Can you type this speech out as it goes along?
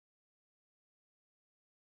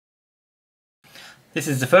This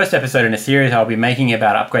is the first episode in a series I'll be making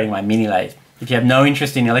about upgrading my mini-lathe. If you have no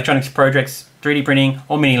interest in electronics projects, 3D printing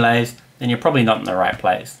or mini-lathes, then you're probably not in the right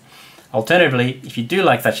place. Alternatively, if you do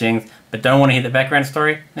like such things but don't want to hear the background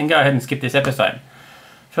story, then go ahead and skip this episode.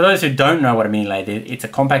 For those who don't know what a mini-lathe is, it's a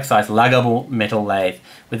compact-sized luggable metal lathe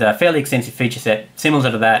with a fairly extensive feature set similar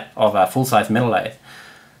to that of a full-size metal lathe.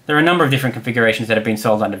 There are a number of different configurations that have been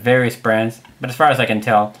sold under various brands, but as far as I can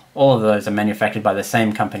tell, all of those are manufactured by the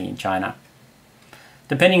same company in China.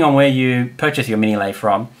 Depending on where you purchase your mini-lathe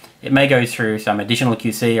from, it may go through some additional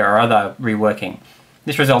QC or other reworking.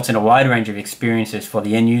 This results in a wide range of experiences for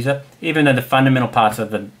the end user, even though the fundamental parts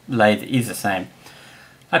of the lathe is the same.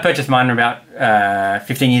 I purchased mine about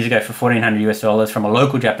 15 years ago for $1,400 from a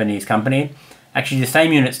local Japanese company. Actually, the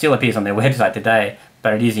same unit still appears on their website today,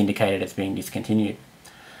 but it is indicated as being discontinued.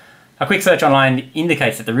 A quick search online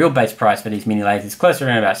indicates that the real base price for these mini lathes is closer to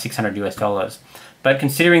around about $600. But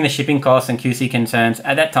considering the shipping costs and QC concerns,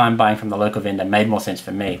 at that time buying from the local vendor made more sense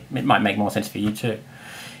for me. It might make more sense for you too.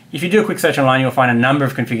 If you do a quick search online, you'll find a number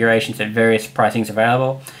of configurations at various pricings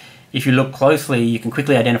available. If you look closely, you can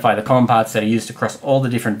quickly identify the common parts that are used across all the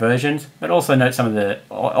different versions, but also note some of the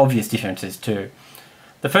obvious differences too.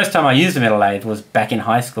 The first time I used a metal lathe was back in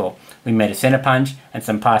high school. We made a center punch and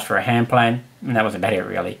some parts for a hand plane, and that was about it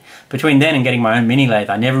really. Between then and getting my own mini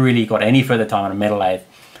lathe, I never really got any further time on a metal lathe.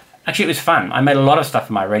 Actually, it was fun. I made a lot of stuff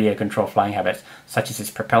for my radio control flying habits, such as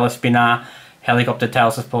this propeller spinner, helicopter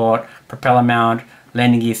tail support, propeller mount,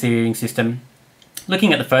 landing gear steering system.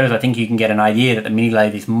 Looking at the photos, I think you can get an idea that the mini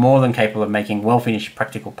lathe is more than capable of making well-finished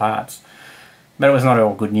practical parts. But it was not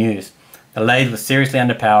all good news. The lathe was seriously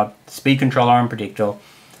underpowered, speed controller unpredictable,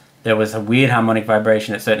 there was a weird harmonic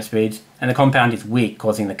vibration at certain speeds, and the compound is weak,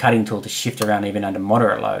 causing the cutting tool to shift around even under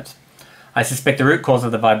moderate loads. I suspect the root cause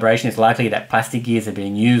of the vibration is likely that plastic gears are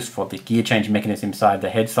being used for the gear change mechanism inside the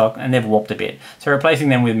headstock and they've warped a bit, so replacing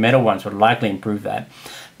them with metal ones would likely improve that.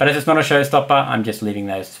 But as it's not a showstopper, I'm just leaving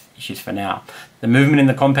those issues for now. The movement in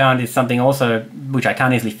the compound is something also which I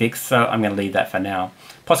can't easily fix, so I'm going to leave that for now.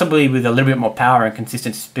 Possibly with a little bit more power and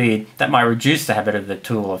consistent speed, that might reduce the habit of the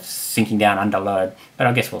tool of sinking down under load, but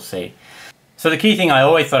I guess we'll see. So the key thing I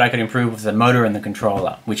always thought I could improve was the motor and the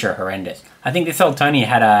controller, which are horrendous. I think this old Tony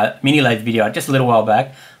had a mini lathe video just a little while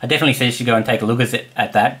back. I definitely suggest you go and take a look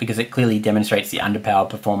at that because it clearly demonstrates the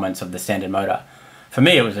underpowered performance of the standard motor. For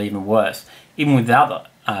me it was even worse. Even without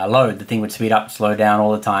the load, the thing would speed up, slow down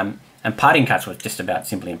all the time, and parting cuts was just about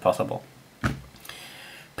simply impossible.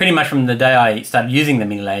 Pretty much from the day I started using the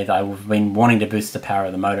mini lathe, I've been wanting to boost the power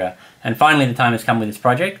of the motor, and finally the time has come with this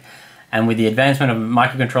project. And with the advancement of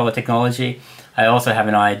microcontroller technology, I also have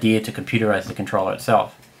an idea to computerize the controller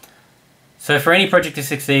itself. So for any project to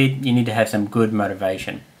succeed, you need to have some good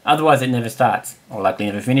motivation. Otherwise it never starts, or likely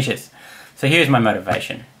never finishes. So here's my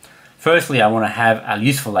motivation. Firstly, I want to have a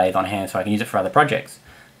useful lathe on hand so I can use it for other projects.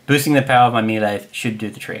 Boosting the power of my mini lathe should do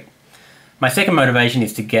the trick. My second motivation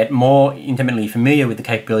is to get more intimately familiar with the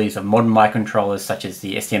capabilities of modern microcontrollers such as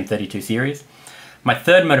the STM32 series. My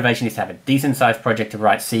third motivation is to have a decent sized project to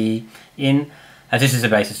write C in, as this is a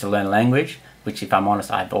basis to learn a language, which if I'm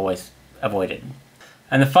honest I've always avoided.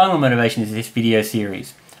 And the final motivation is this video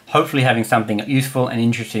series, hopefully having something useful and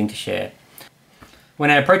interesting to share.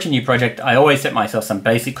 When I approach a new project, I always set myself some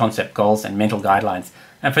basic concept goals and mental guidelines,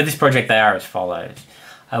 and for this project they are as follows.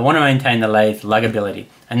 I want to maintain the lathe's luggability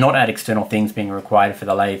and not add external things being required for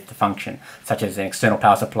the lathe to function, such as an external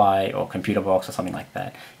power supply or computer box or something like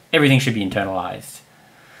that. Everything should be internalized.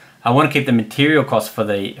 I want to keep the material cost for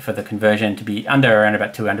the conversion to be under around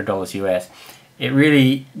about $200 US. It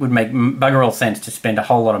really would make bugger all sense to spend a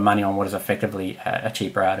whole lot of money on what is effectively a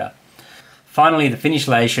cheap router. Finally, the finished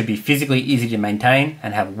lathe should be physically easy to maintain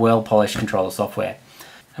and have well-polished controller software.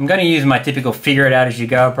 I'm going to use my typical figure it out as you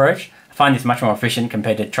go approach. I find this much more efficient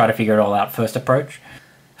compared to try to figure it all out first approach.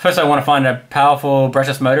 First I want to find a powerful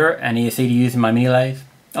brushless motor and ESC to use in my mini lathe.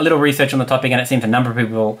 A little research on the topic and it seems a number of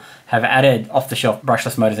people have added off-the-shelf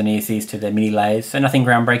brushless motors and ESCs to their mini lathes, so nothing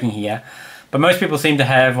groundbreaking here. But most people seem to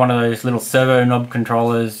have one of those little servo knob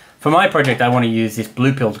controllers. For my project I want to use this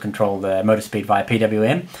blue pill to control the motor speed via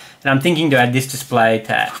PWM, and I'm thinking to add this display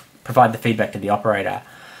to provide the feedback to the operator.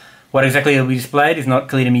 What exactly will be displayed is not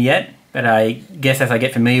clear to me yet, but I guess as I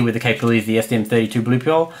get familiar with the capabilities of the STM32 blue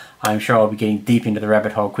pill, I'm sure I'll be getting deep into the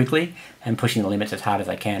rabbit hole quickly and pushing the limits as hard as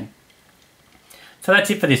I can. So that's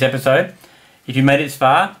it for this episode. If you made it this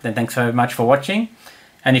far, then thanks so much for watching.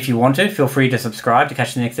 And if you want to, feel free to subscribe to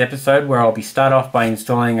catch the next episode where I'll start off by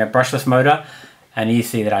installing a brushless motor and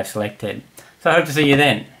ESC that I've selected. So I hope to see you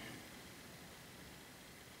then.